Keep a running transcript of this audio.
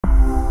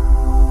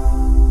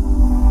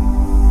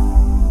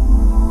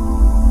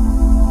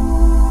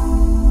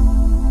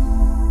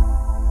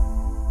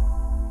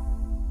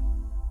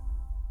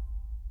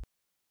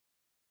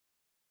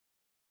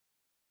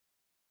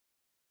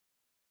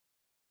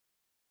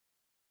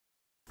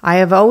I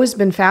have always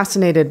been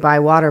fascinated by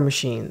water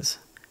machines,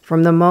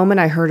 from the moment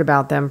I heard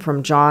about them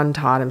from John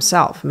Todd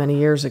himself many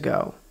years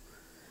ago.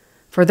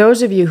 For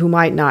those of you who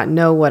might not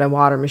know what a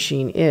water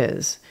machine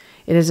is,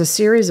 it is a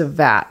series of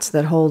vats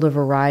that hold a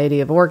variety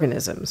of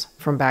organisms,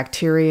 from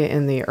bacteria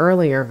in the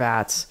earlier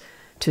vats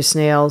to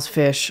snails,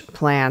 fish,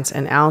 plants,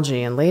 and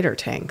algae in later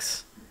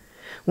tanks.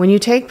 When you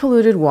take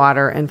polluted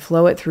water and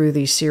flow it through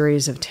these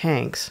series of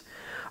tanks,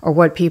 or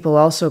what people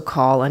also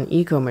call an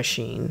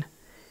ecomachine,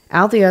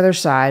 out the other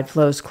side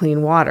flows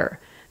clean water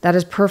that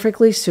is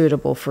perfectly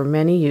suitable for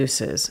many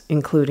uses,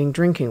 including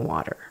drinking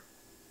water.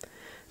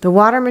 The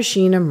water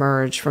machine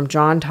emerged from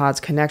John Todd's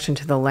connection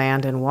to the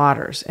land and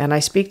waters, and I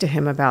speak to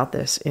him about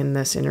this in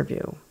this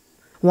interview.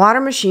 Water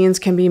machines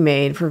can be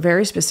made for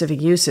very specific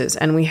uses,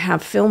 and we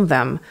have filmed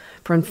them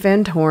from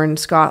Findhorn,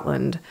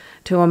 Scotland,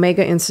 to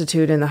Omega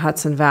Institute in the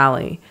Hudson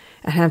Valley,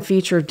 and have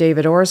featured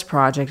David Orr's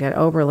project at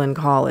Oberlin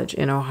College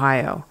in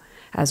Ohio,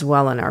 as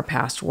well in our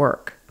past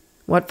work.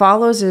 What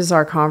follows is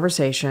our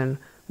conversation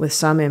with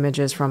some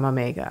images from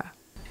Omega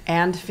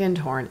and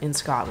Findhorn in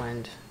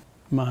Scotland.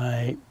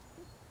 My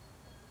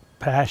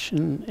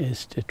passion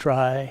is to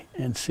try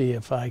and see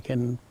if I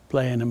can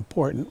play an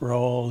important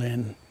role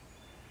in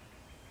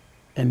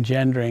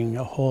engendering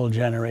a whole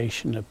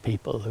generation of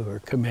people who are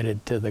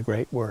committed to the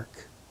great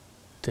work,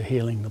 to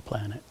healing the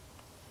planet.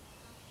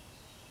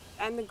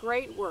 And the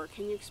great work,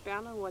 can you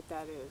expand on what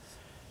that is?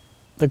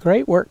 The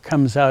great work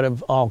comes out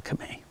of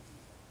alchemy.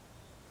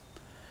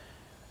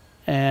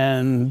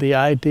 And the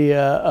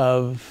idea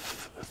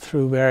of,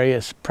 through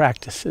various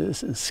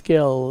practices and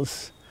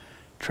skills,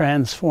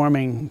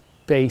 transforming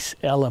base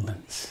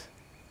elements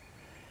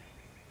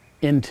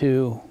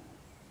into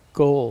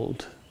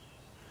gold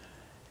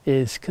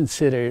is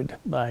considered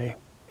by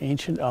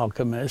ancient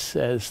alchemists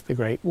as the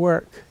great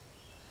work.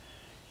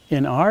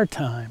 In our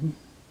time,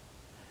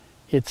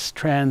 it's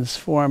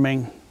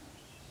transforming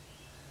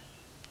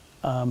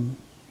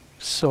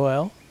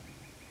soil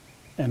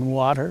and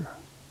water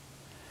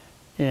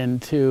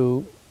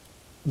into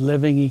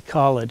living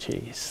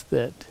ecologies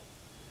that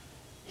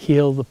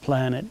heal the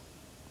planet,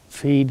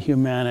 feed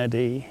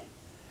humanity,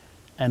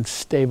 and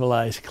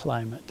stabilize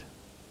climate.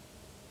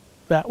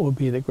 That will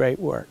be the great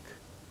work.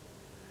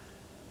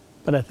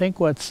 But I think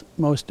what's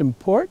most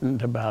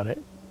important about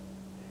it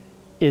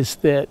is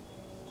that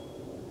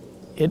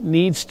it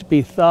needs to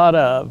be thought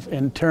of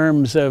in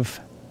terms of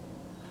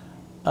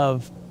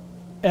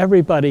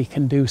everybody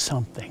can do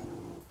something.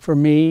 For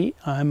me,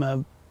 I'm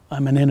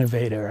an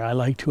innovator. I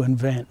like to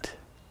invent.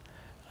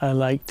 I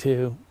like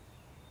to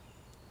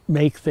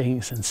make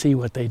things and see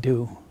what they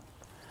do.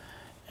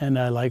 And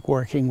I like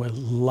working with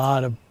a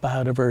lot of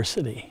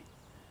biodiversity.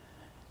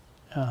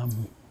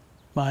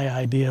 My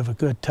idea of a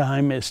good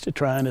time is to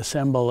try and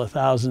assemble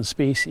 1,000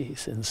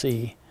 species and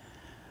see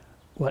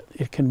what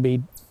it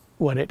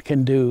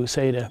can do,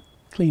 say, to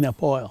clean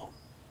up oil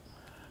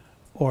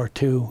or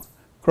to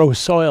grow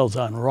soils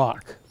on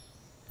rock,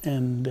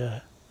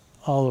 and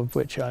all of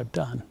which I've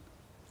done.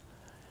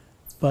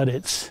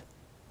 But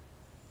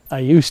I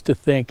used to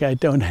think, I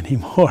don't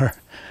anymore,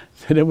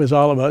 that it was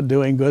all about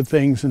doing good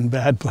things in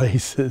bad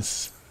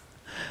places.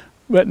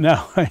 But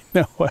now I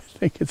know, I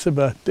think it's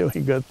about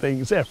doing good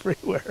things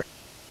everywhere.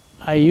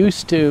 I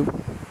used to,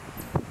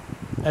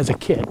 as a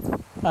kid,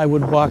 I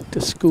would walk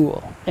to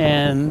school,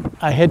 and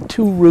I had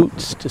two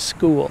routes to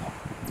school.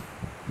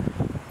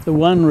 The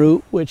one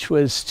route, which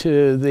was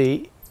to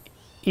the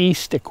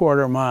east a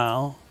quarter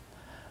mile,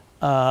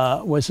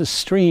 was a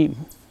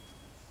stream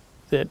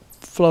that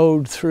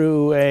flowed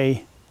through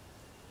a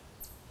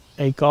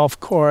golf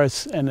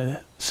course and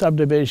a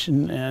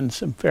subdivision and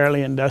some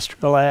fairly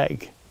industrial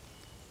ag.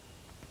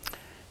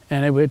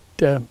 And it would,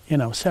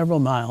 several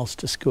miles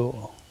to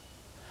school.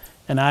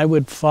 And I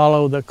would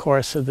follow the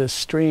course of this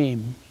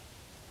stream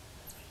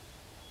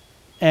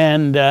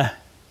and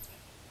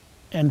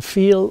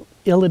feel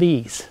ill at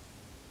ease.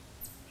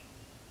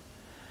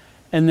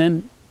 And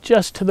then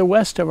just to the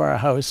west of our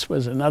house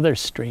was another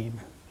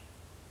stream.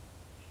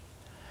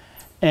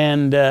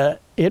 And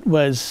it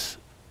was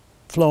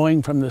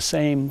flowing from the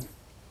same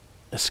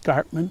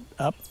escarpment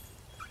up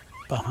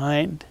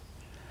behind.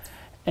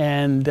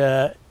 And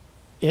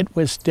it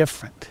was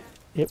different.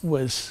 It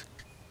was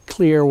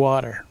clear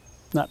water,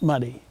 not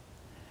muddy.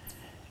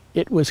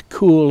 It was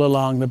cool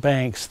along the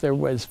banks. There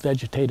was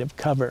vegetative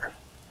cover.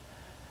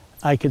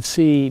 I could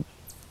see,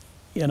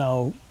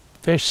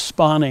 fish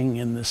spawning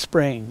in the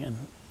spring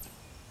and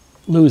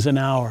lose an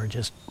hour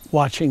just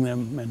watching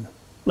them, and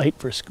late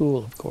for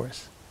school, of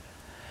course.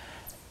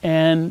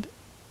 And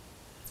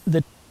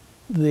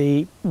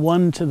the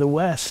one to the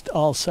west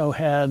also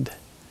had,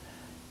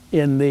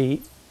 in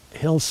the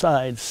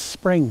hillsides,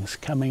 springs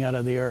coming out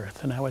of the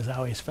earth, and I was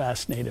always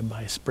fascinated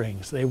by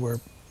springs. They were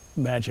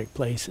magic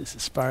places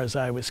as far as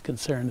I was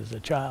concerned as a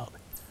child.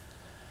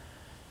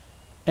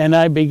 And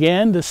I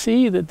began to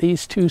see that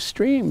these two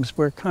streams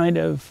were kind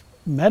of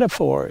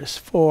metaphors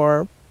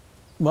for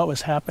what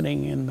was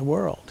happening in the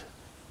world.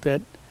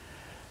 That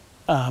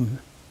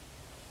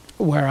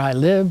where I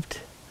lived,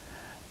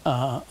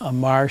 a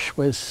marsh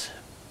was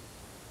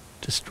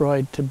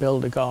destroyed to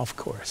build a golf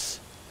course.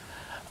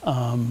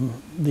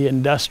 The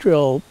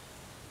industrial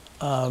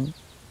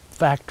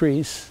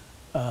factories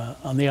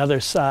on the other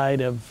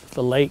side of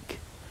the lake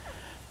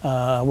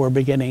were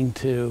beginning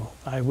to,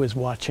 I was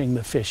watching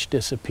the fish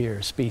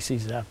disappear,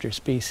 species after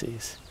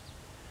species.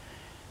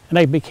 And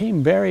I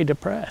became very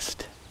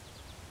depressed.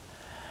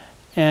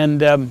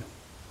 And a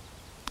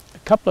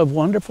couple of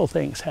wonderful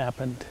things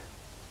happened.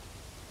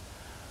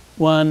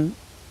 One,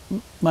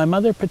 my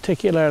mother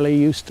particularly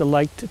used to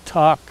like to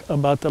talk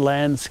about the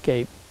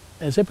landscape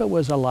as if it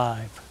was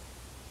alive.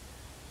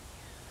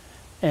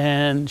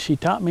 And she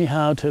taught me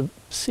how to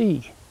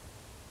see.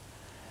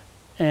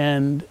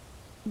 And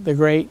the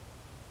great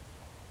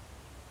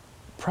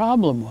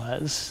problem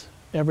was,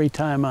 every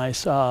time I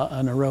saw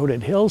an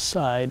eroded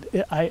hillside,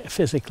 I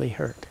physically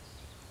hurt.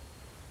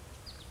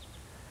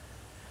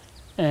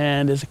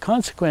 And as a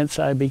consequence,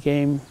 I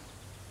became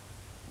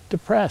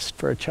depressed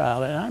for a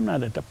child, and I'm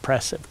not a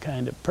depressive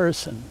kind of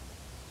person.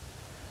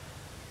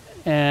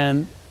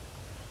 And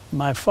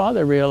my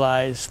father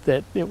realized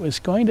that it was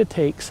going to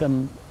take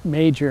some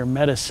major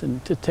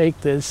medicine to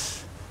take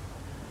this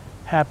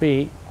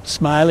happy,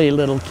 smiley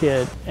little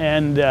kid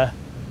and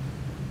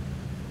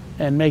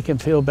make him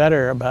feel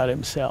better about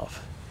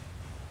himself.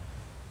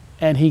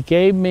 And he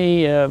gave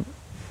me a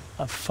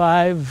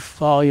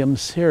 5-volume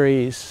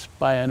series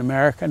by an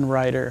American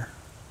writer,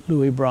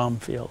 Louis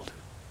Bromfield.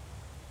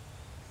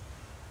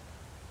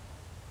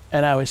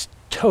 And I was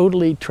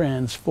totally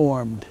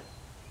transformed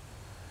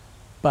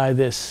by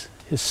this.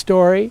 His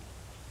story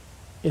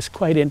is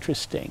quite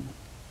interesting.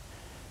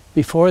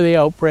 Before the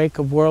outbreak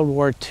of World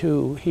War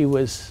II, he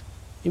was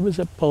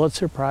a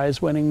Pulitzer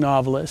Prize-winning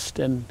novelist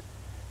and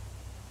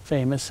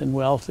famous and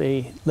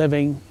wealthy,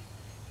 living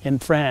in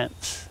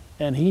France.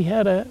 And he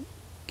had a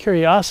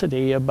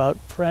curiosity about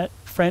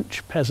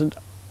French peasant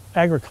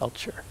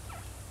agriculture.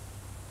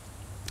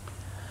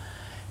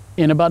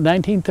 In about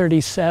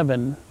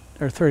 1937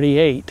 or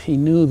 38, he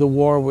knew the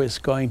war was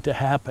going to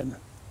happen,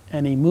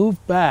 and he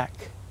moved back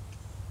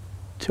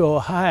to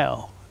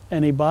Ohio,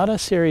 and he bought a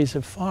series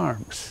of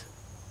farms,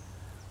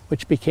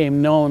 which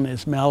became known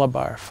as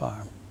Malabar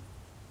Farm.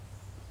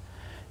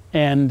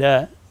 And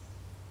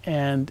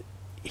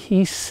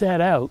he set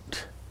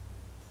out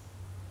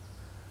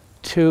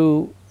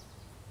to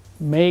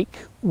make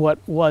what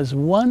was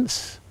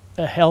once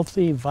a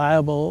healthy,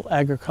 viable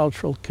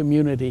agricultural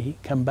community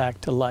come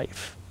back to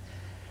life.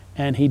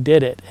 And he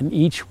did it. And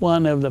each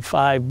one of the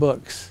 5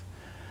 books,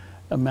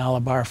 A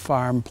Malabar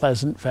Farm,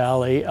 Pleasant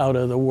Valley, Out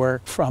of the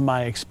Work, From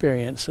My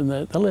Experience, and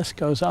the list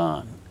goes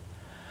on,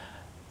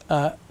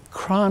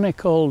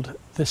 chronicled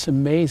this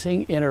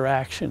amazing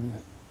interaction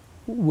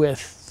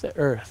with the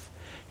earth.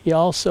 He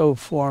also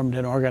formed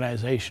an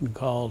organization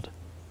called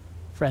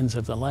Friends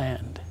of the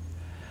Land.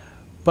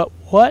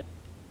 But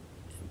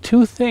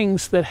 2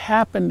 things that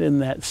happened in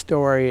that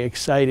story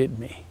excited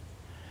me.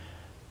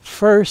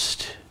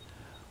 First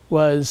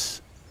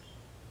was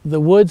the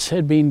woods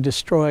had been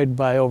destroyed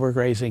by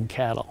overgrazing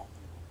cattle,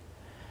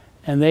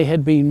 and they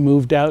had been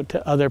moved out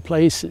to other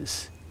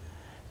places.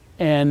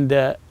 And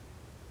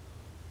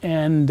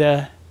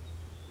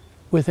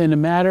within a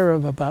matter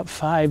of about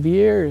 5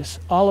 years,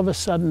 all of a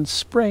sudden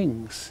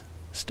springs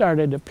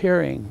started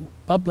appearing,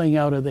 bubbling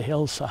out of the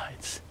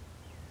hillsides.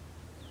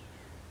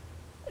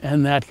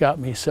 And that got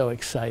me so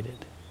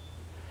excited.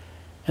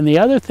 And the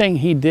other thing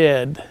he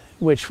did,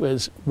 which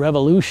was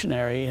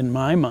revolutionary in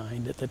my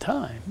mind at the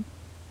time,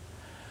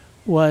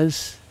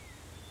 was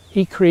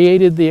he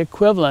created the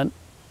equivalent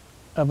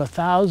of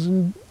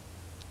 1,000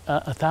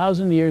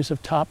 years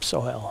of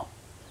topsoil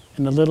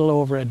in a little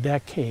over a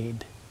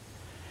decade,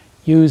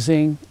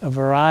 using a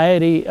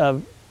variety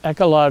of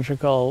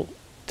ecological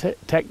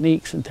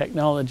techniques and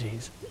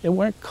technologies. They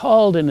weren't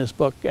called in his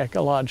book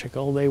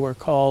ecological, they were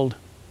called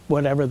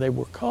whatever they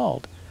were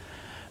called.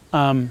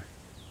 But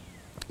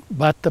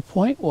the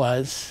point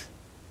was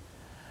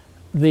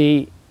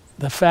the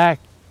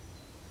fact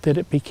that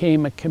it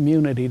became a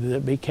community, that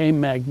it became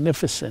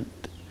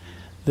magnificent,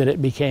 that it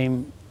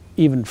became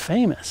even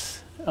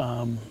famous.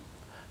 I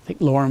think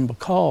Lauren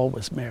Bacall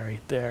was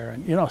married there,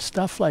 and you know,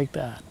 stuff like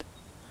that.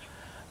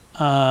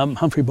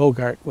 Humphrey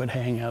Bogart would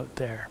hang out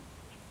there.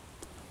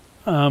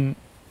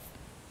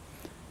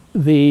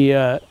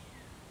 The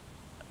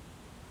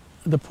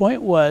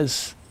point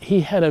was,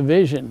 he had a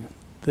vision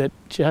that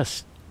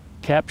just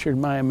captured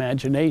my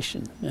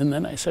imagination. And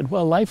then I said,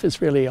 well, life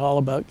is really all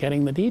about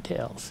getting the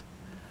details.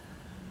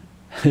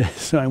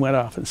 So I went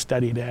off and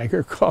studied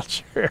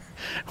agriculture,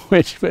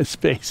 which was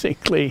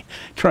basically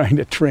trying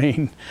to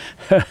train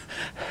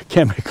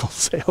chemical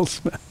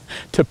salesmen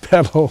to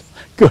peddle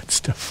goods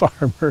to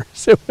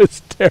farmers. It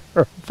was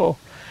terrible.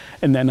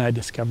 And then I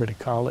discovered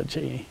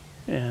ecology,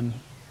 and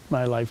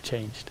my life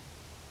changed.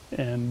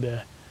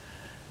 And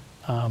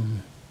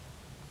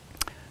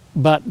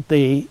but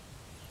the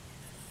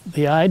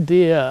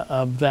idea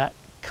of that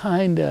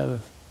kind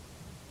of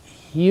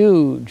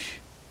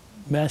huge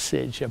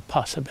message of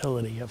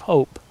possibility, of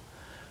hope,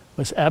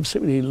 was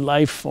absolutely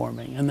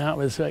life-forming, and that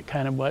was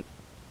kind of what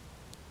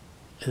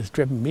has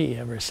driven me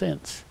ever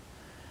since.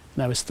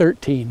 And I was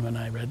 13 when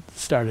I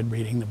started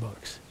reading the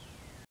books.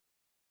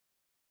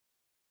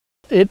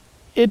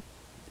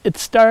 It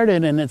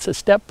started, and it's a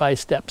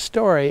step-by-step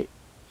story.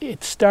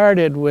 It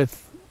started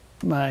with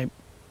my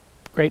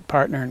great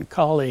partner and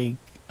colleague,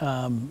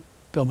 Bill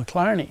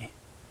McClarney.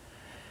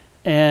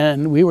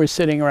 And we were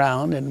sitting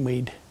around, and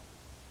we'd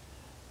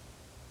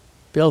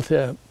built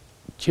a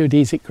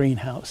geodesic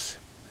greenhouse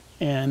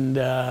and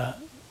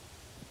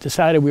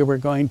decided we were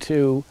going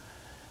to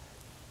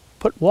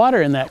put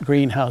water in that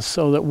greenhouse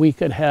so that we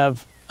could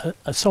have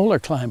a solar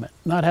climate,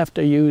 not have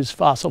to use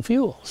fossil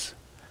fuels.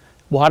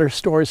 Water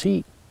stores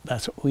heat.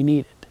 That's what we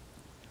needed.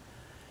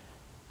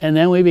 And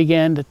then we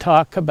began to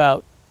talk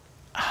about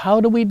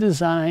how do we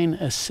design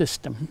a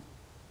system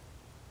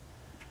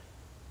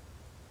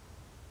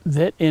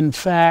that in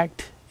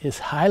fact is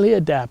highly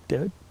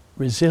adaptive,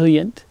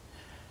 resilient,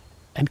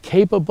 and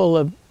capable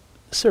of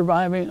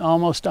surviving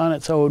almost on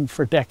its own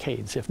for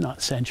decades, if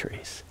not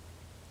centuries.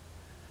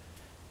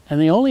 And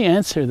the only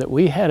answer that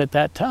we had at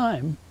that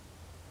time,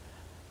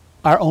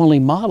 our only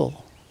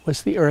model,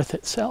 was the Earth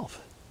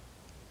itself.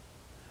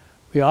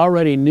 We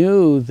already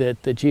knew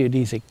that the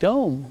geodesic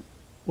dome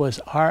was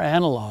our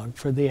analog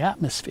for the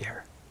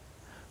atmosphere,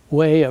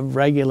 way of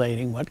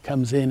regulating what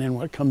comes in and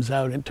what comes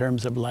out in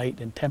terms of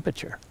light and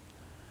temperature.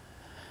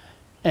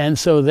 And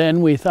so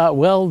then we thought,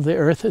 well, the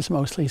Earth is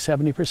mostly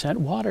 70%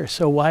 water,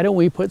 so why don't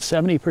we put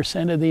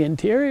 70% of the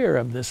interior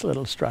of this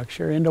little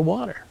structure into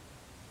water?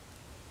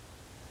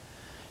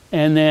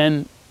 And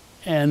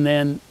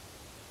then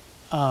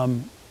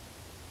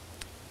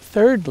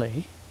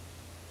thirdly,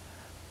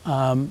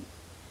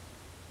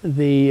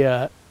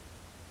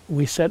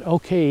 we said,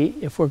 okay,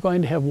 if we're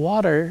going to have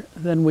water,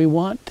 then we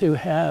want to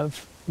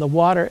have the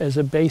water as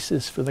a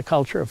basis for the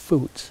culture of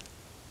foods.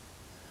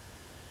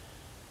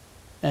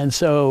 And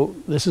so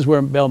this is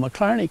where Bill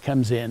McClarney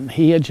comes in.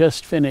 He had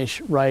just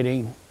finished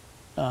writing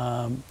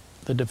the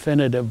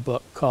definitive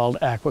book called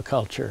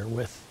Aquaculture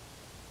with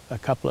a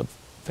couple of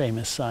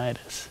famous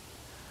scientists.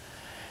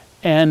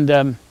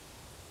 And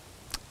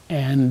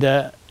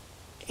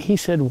he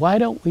said, why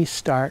don't we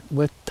start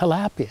with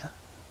tilapia?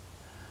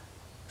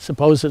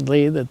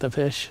 Supposedly that the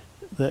fish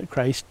that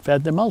Christ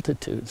fed the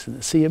multitudes in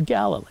the Sea of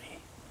Galilee.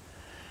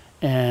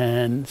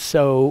 And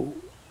so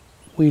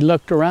we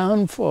looked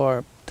around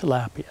for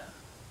tilapia.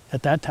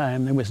 At that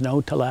time, there was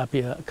no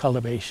tilapia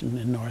cultivation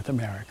in North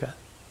America.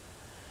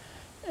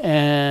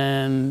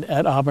 And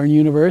at Auburn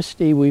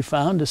University, we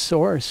found a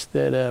source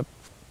that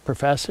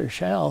Professor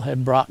Shell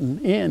had brought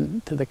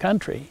in to the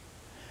country.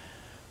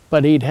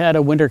 But he'd had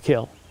a winter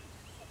kill,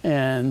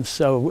 and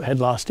so had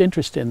lost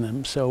interest in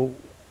them. So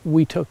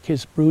we took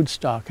his brood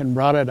stock and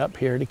brought it up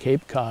here to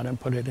Cape Cod and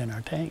put it in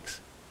our tanks.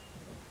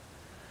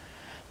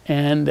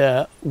 And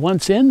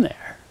once in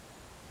there,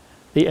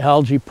 the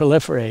algae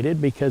proliferated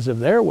because of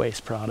their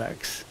waste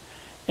products.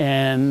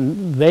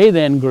 And they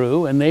then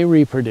grew and they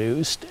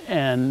reproduced,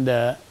 and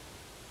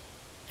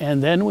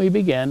then we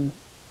began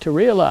to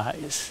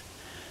realize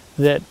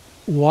that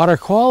water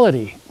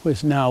quality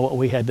was now what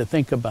we had to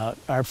think about.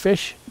 Our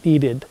fish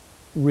needed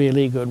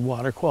really good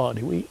water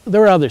quality.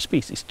 There are other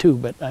species too,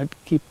 but I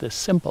keep this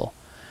simple.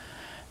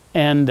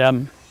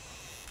 And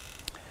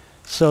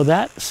so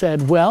that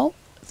said, well,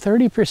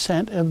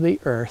 30% of the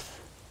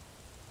earth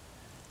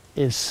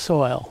is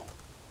soil,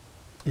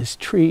 is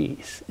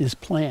trees, is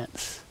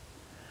plants.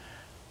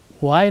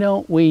 Why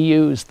don't we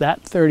use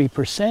that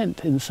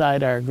 30%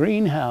 inside our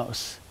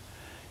greenhouse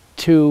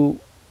to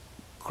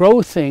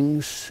grow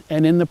things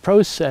and in the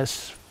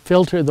process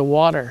filter the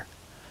water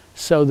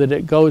so that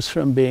it goes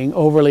from being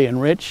overly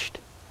enriched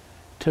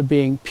to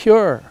being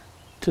pure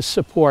to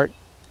support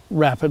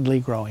rapidly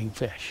growing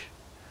fish.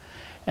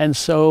 And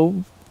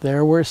so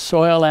there were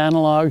soil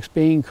analogs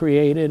being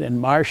created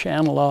and marsh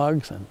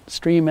analogs and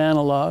stream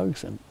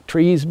analogs and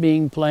trees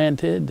being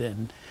planted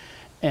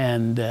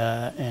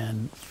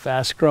and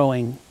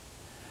fast-growing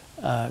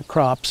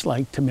crops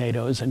like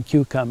tomatoes and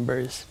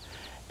cucumbers.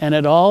 And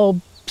it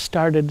all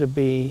started to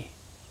be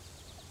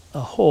a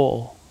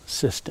whole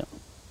system.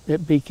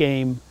 It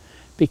became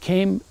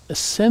a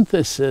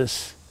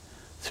synthesis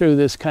through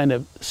this kind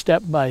of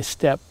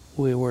step-by-step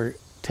we were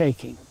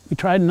taking. We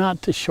tried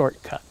not to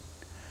shortcut,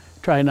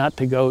 try not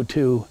to go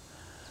to,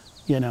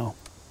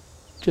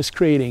 just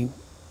creating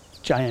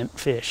giant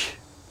fish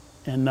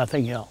and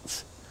nothing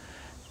else.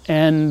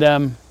 And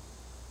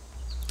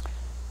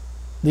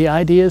the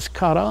ideas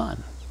caught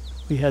on.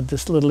 We had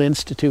this little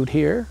institute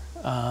here,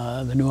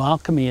 the New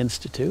Alchemy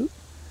Institute,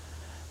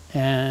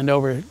 and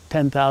over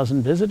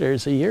 10,000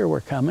 visitors a year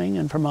were coming,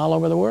 and from all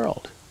over the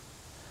world.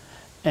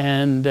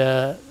 And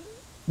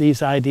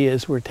these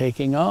ideas were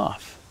taking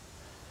off.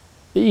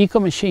 The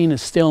ecomachine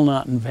is still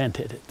not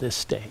invented at this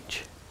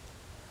stage.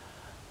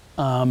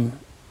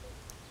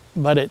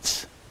 But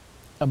it's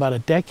about a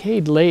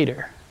decade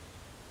later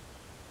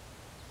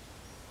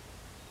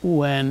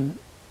when,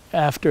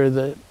 after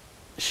the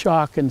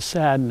shock and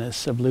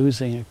sadness of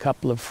losing a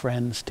couple of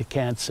friends to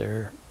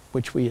cancer,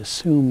 which we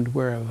assumed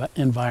were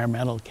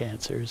environmental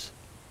cancers,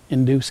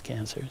 induced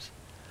cancers,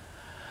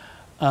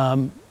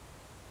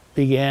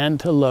 began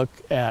to look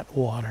at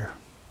water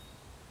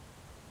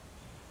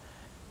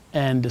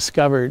and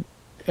discovered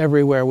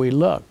everywhere we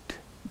looked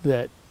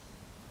that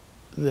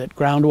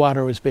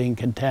groundwater was being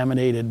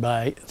contaminated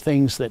by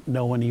things that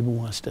no one even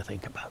wants to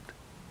think about.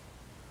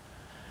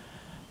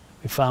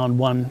 We found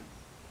one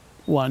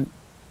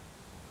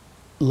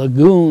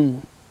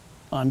lagoon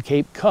on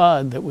Cape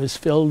Cod that was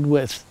filled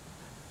with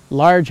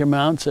large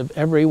amounts of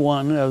every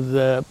one of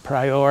the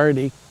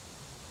priority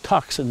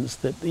toxins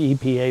that the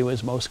EPA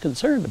was most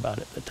concerned about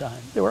at the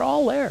time. They were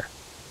all there.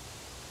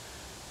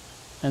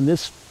 And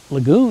this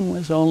lagoon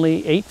was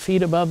only 8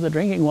 feet above the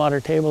drinking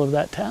water table of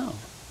that town.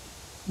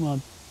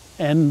 Well,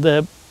 and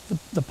the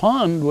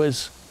pond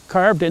was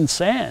carved in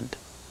sand,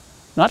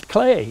 not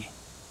clay.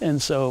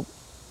 And so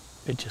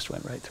it just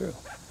went right through.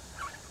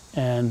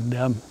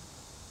 And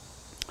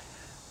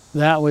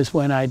that was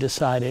when I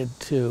decided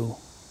to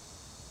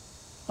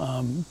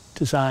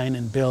design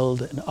and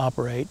build and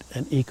operate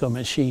an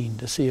eco-machine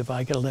to see if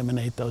I could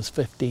eliminate those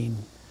 15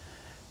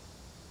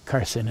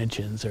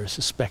 carcinogens or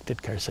suspected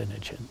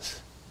carcinogens.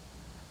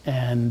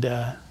 And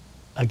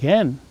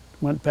again,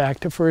 went back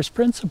to first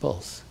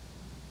principles.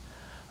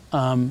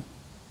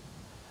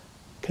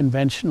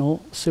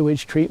 Conventional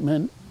sewage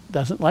treatment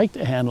doesn't like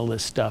to handle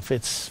this stuff.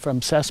 It's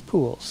from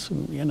cesspools,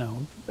 you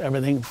know,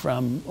 everything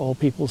from old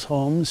people's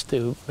homes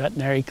to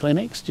veterinary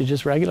clinics to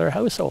just regular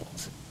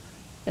households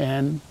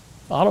and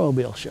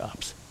automobile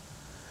shops.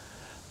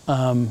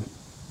 There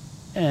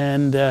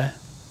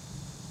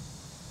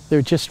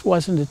just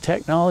wasn't a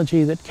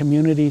technology that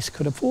communities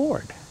could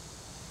afford.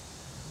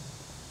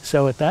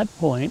 So at that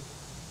point,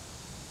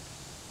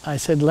 I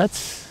said,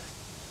 let's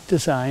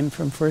design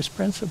from first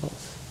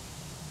principles.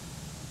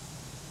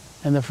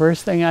 And the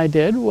first thing I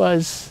did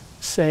was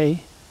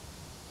say,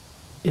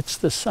 it's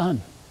the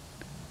sun.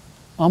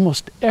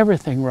 Almost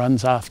everything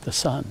runs off the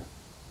sun.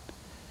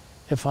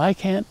 If I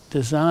can't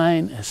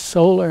design a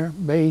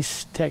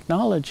solar-based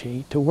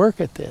technology to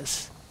work at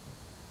this,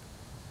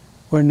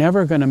 we're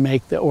never going to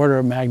make the order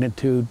of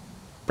magnitude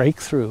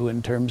breakthrough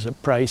in terms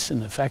of price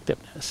and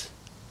effectiveness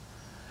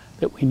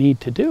that we need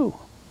to do.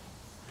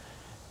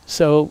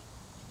 So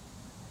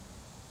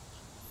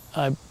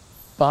I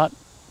bought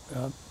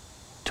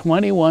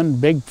 21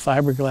 big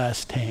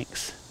fiberglass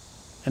tanks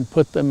and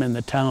put them in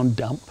the town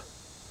dump.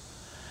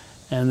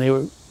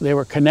 And they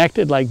were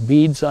connected like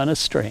beads on a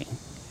string.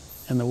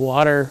 And the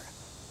water,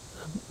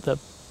 the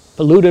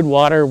polluted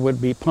water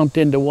would be pumped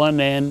into one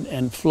end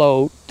and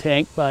flow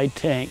tank by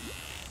tank.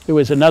 There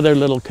was another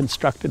little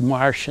constructed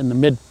marsh in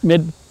the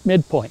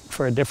midpoint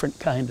for a different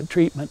kind of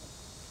treatment.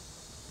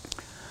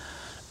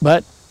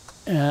 But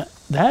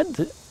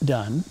that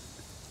done,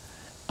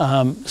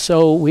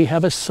 so we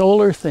have a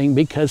solar thing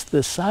because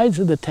the sides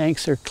of the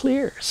tanks are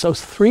clear. So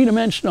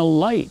three-dimensional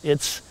light,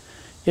 it's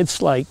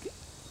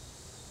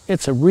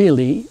a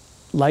really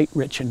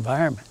light-rich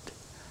environment.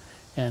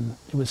 And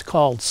it was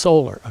called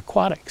solar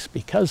aquatics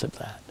because of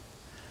that.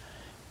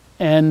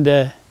 And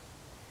then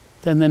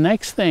the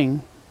next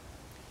thing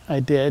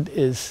I did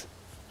is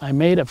I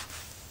made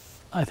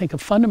I think a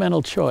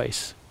fundamental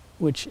choice,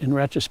 which in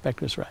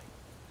retrospect was right.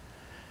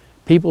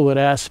 People would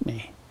ask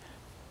me,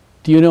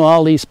 do you know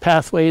all these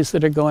pathways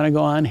that are going to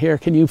go on here?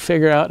 Can you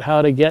figure out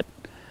how to get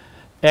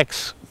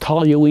X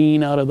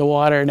toluene out of the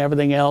water and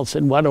everything else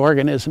and what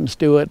organisms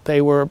do it?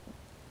 They were,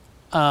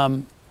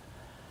 and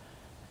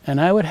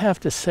I would have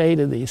to say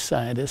to these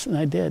scientists, and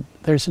I did,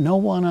 there's no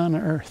one on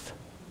earth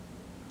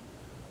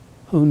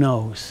who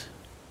knows.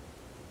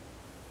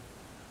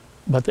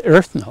 But the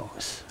earth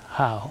knows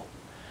how.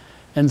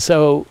 And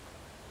so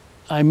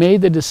I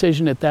made the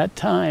decision at that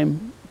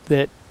time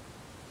that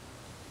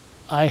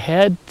I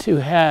had to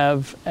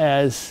have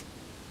as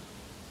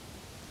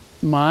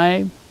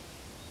my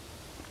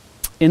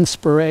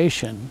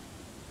inspiration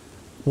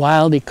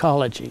wild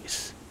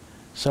ecologies.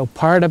 So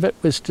part of it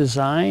was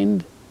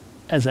designed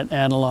as an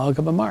analog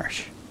of a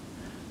marsh.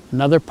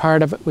 Another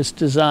part of it was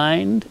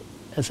designed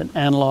as an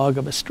analog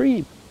of a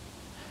stream.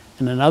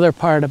 And another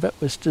part of it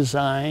was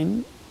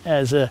designed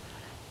as an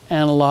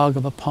analog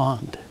of a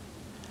pond.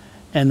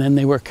 And then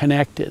they were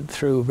connected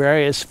through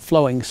various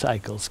flowing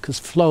cycles, because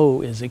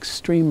flow is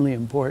extremely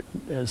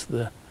important as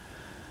the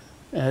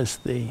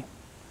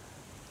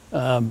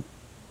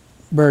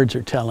birds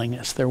are telling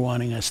us. They're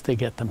wanting us to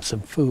get them some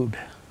food.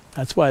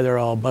 That's why they're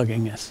all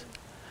bugging us.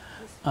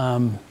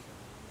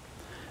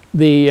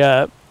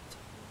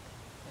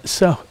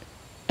 So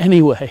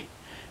anyway,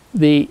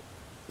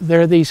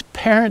 there are these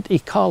parent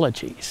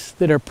ecologies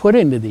that are put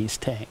into these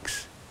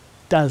tanks,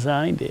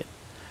 designed in.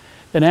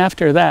 Then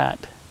after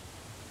that,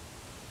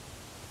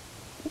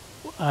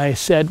 I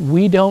said,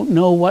 we don't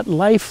know what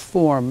life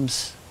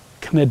forms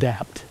can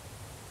adapt.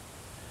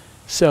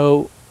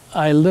 So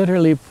I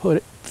literally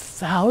put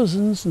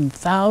thousands and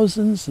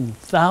thousands and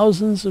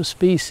thousands of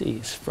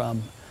species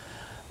from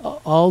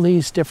all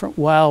these different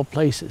wild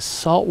places,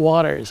 salt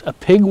waters, a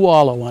pig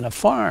wallow on a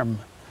farm,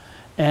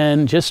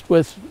 and just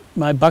with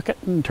my bucket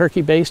and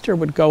turkey baster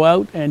would go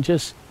out and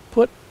just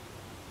put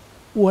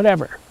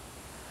whatever.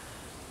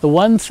 The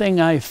one thing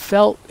I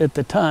felt at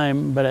the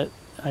time, but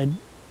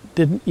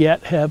didn't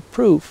yet have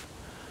proof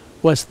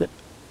was that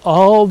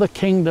all the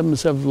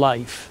kingdoms of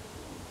life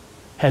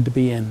had to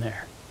be in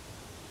there.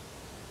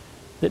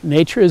 That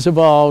nature has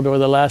evolved over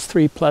the last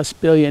 3+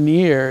 billion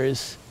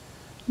years,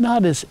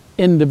 not as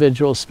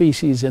individual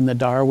species in the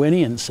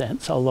Darwinian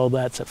sense, although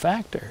that's a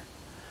factor,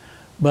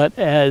 but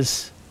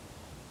as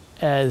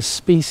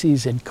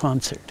species in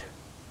concert.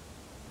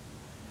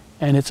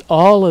 And it's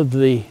all of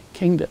the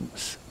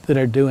kingdoms that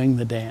are doing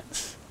the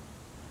dance.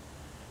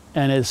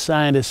 And as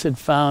scientists had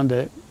found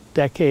a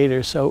decade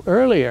or so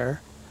earlier,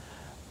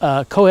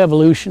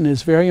 coevolution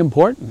is very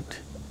important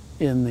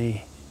in the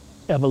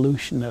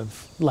evolution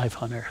of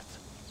life on Earth.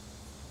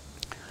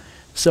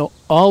 So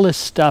all this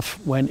stuff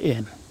went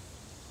in.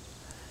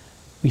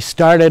 We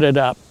started it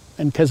up,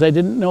 and because I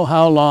didn't know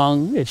how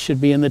long it should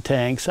be in the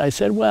tanks, I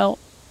said, well,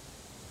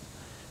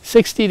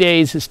 60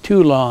 days is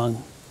too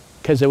long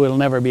because it will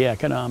never be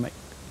economic.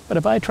 But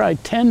if I try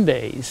 10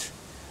 days,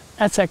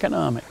 that's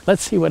economic.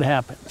 Let's see what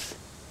happens.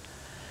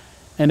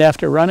 And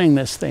after running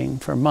this thing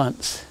for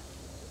months,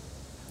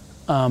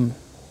 the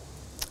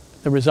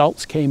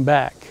results came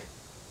back.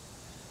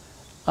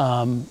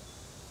 The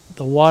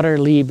water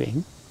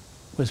leaving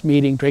was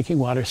meeting drinking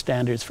water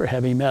standards for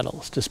heavy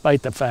metals,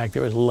 despite the fact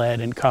there was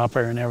lead and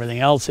copper and everything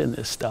else in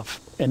this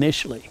stuff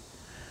initially.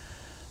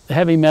 The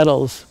heavy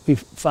metals, we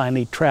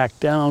finally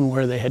tracked down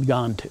where they had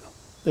gone to.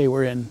 They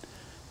were in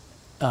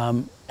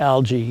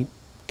algae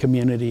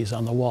communities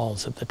on the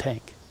walls of the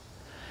tank,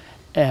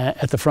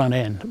 at the front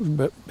end,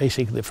 but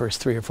basically the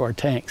first 3 or 4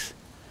 tanks.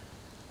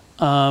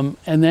 And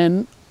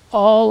then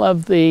all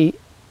of the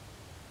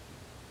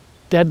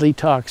deadly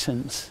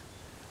toxins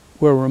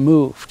were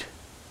removed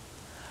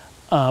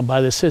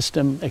by the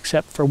system,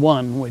 except for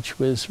one, which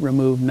was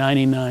removed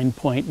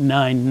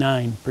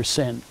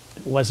 99.99%.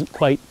 It wasn't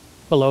quite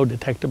below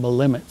detectable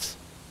limits.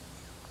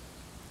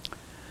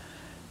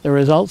 The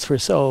results were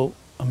so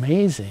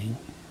amazing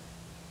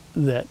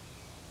that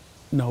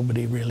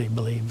nobody really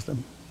believed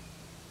them.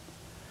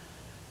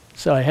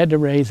 So I had to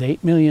raise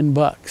 $8 million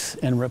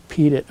and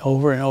repeat it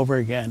over and over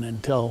again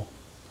until,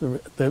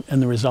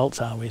 and the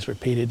results always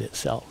repeated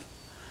itself,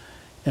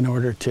 in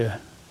order to,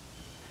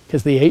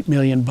 because the $8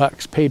 million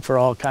paid for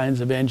all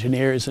kinds of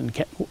engineers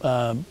and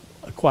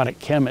aquatic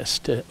chemists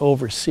to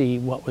oversee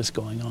what was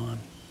going on.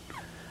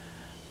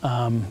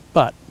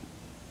 But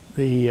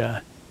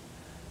it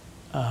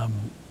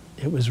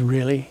was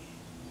really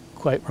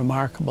quite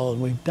remarkable,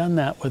 and we've done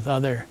that with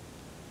other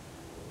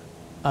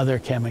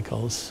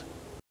chemicals.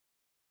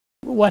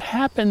 What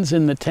happens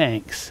in the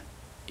tanks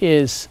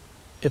is,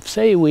 if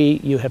say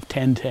you have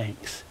 10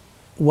 tanks,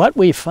 what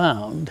we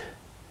found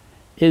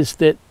is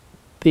that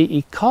the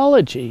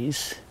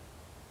ecologies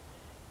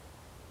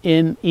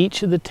in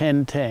each of the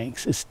 10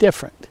 tanks is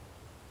different.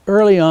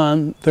 Early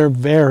on, they're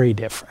very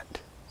different.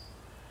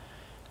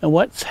 And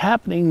what's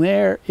happening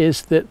there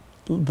is that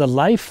the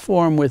life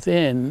form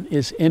within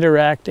is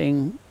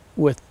interacting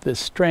with the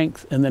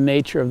strength and the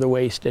nature of the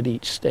waste at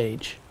each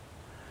stage.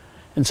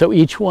 And so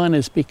each one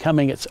is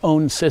becoming its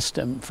own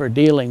system for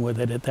dealing with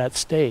it at that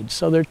stage.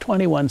 So there are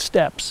 21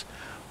 steps,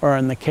 or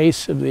in the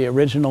case of the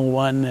original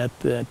one at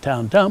the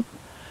town dump,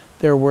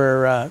 there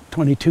were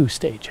 22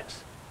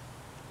 stages.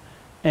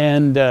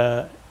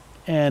 So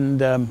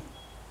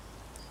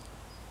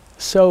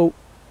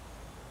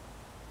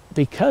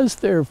because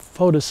they're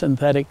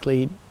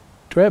photosynthetically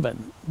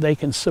driven, they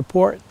can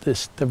support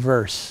this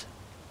diverse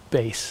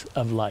base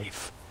of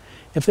life.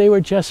 If they were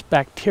just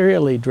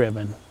bacterially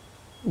driven,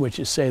 which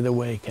is, say, the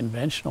way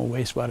conventional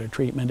wastewater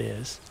treatment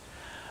is,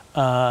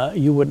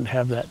 you wouldn't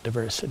have that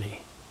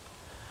diversity.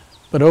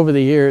 But over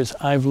the years,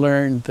 I've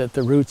learned that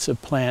the roots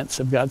of plants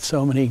have got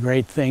so many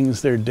great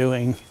things they're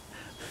doing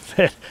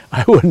that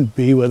I wouldn't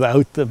be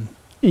without them.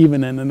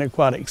 Even in an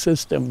aquatic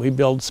system, we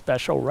build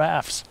special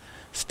rafts,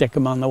 stick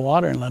them on the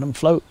water and let them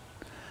float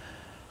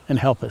and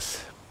help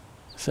us.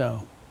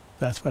 So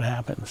that's what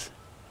happens.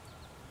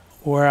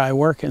 Where I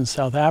work in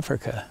South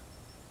Africa,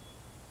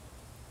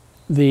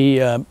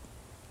 the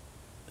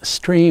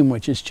stream,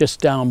 which is just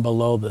down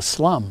below the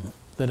slum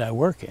that I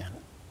work in,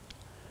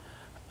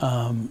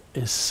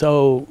 is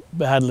so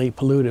badly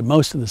polluted.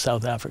 Most of the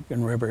South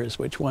African rivers,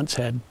 which once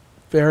had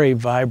very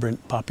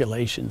vibrant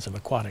populations of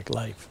aquatic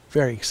life,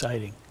 very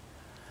exciting,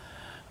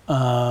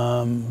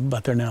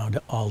 but they're now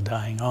all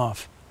dying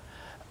off.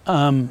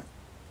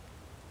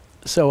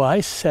 So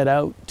I set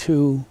out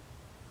to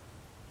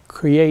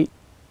create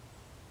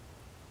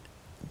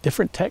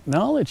different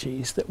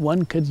technologies that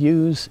one could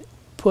use,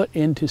 put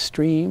into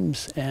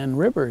streams and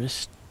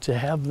rivers to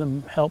have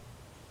them help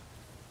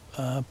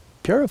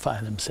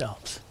purify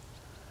themselves.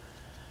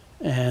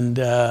 And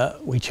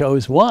we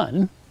chose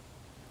one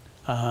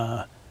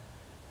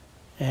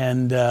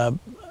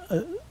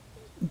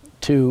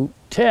to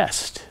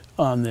test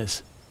on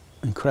this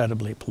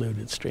incredibly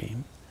polluted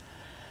stream.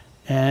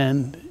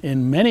 And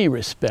in many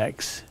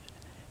respects,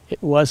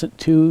 it wasn't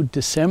too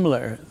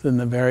dissimilar than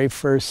the very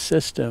first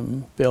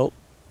system built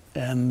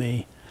in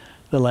the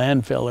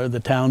landfill or the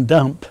town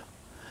dump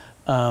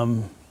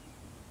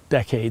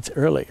decades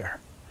earlier.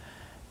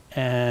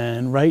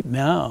 And right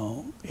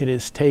now, it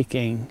is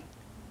taking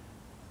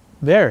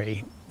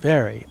very,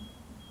 very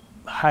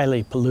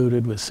highly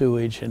polluted with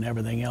sewage and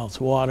everything else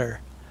water,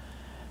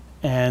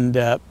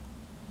 and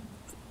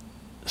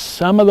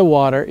some of the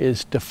water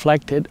is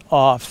deflected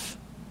off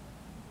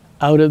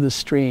out of the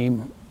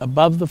stream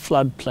above the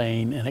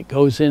floodplain, and it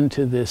goes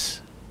into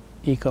this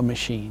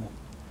ecomachine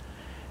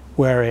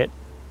where it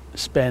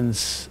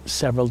spends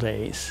several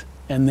days,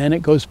 and then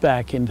it goes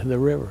back into the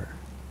river.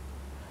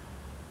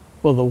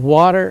 Well, the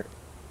water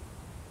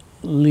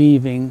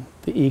leaving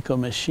the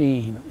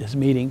ecomachine is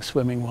meeting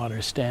swimming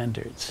water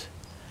standards.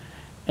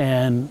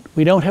 And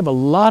we don't have a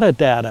lot of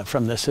data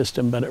from the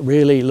system, but it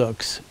really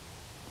looks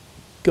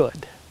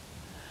good.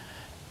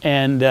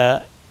 And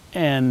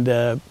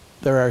there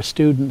are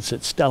students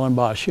at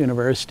Stellenbosch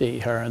University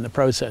who are in the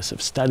process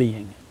of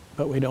studying,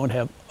 but we don't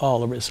have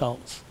all the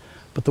results.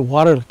 But the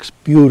water looks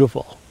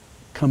beautiful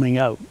coming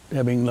out,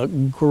 having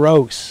looked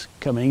gross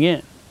coming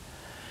in.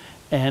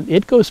 And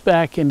it goes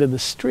back into the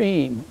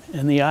stream,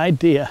 and the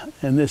idea,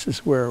 and this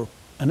is where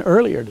an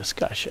earlier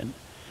discussion,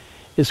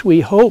 is we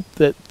hope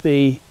that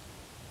the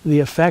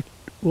effect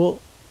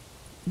will,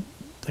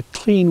 the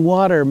clean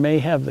water may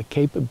have the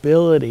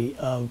capability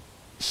of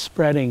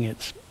spreading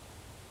its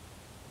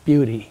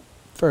beauty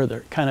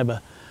further, kind of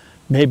a,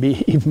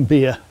 maybe even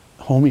be a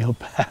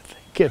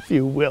homeopathic, if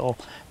you will,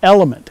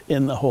 element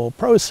in the whole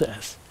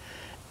process.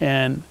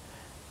 And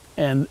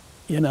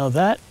you know,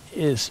 that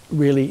is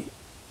really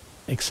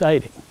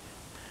exciting.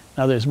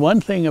 Now there's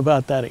one thing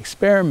about that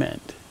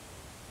experiment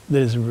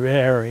that is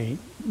very,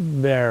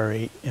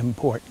 very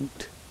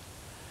important.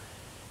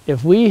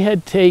 If we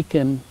had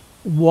taken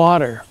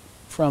water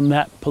from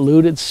that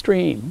polluted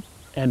stream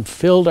and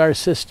filled our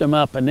system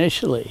up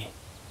initially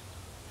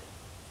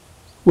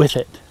with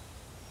it,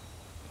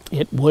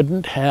 it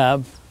wouldn't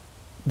have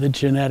the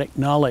genetic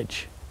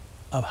knowledge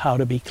of how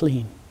to be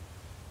clean.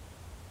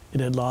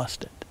 It had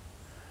lost it.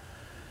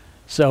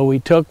 So we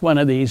took one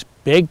of these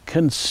big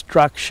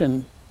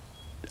construction,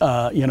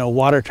 you know,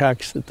 water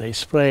trucks that they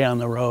spray on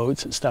the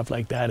roads and stuff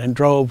like that, and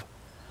drove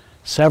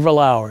several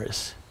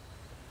hours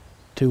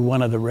to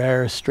one of the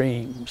rare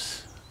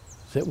streams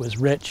that was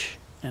rich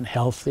and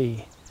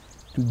healthy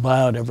and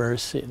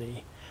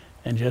biodiversity,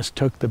 and just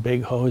took the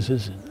big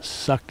hoses and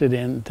sucked it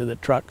into the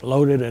truck,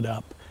 loaded it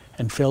up,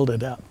 and filled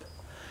it up.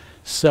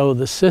 So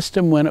the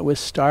system, when it was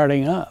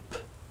starting up,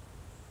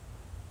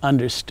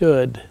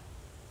 understood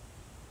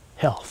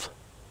health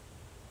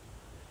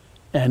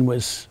and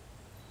was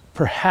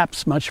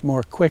perhaps much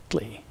more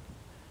quickly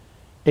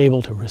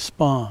able to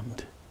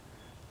respond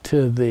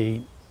to the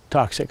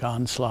toxic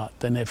onslaught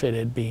than if it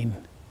had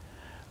been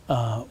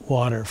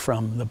water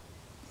from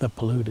the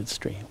polluted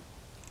stream.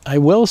 I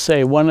will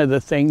say one of the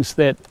things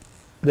that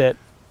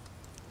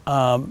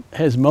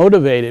has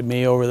motivated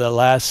me over the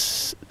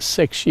last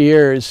 6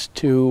 years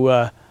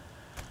to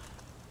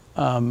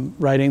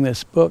writing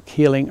this book,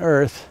 Healing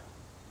Earth,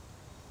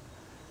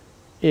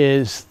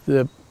 is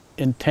the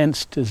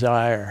intense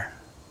desire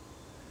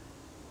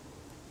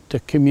to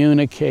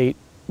communicate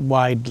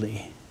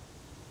widely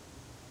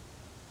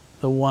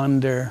the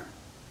wonder,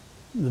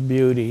 the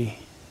beauty,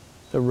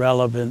 the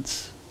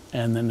relevance,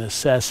 and the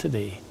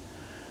necessity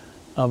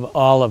of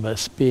all of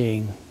us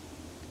being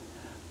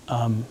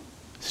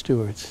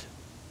stewards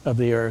of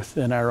the earth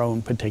in our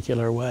own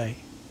particular way.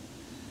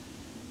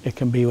 It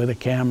can be with a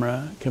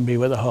camera, it can be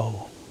with a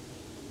hoe,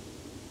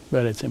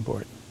 but it's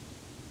important.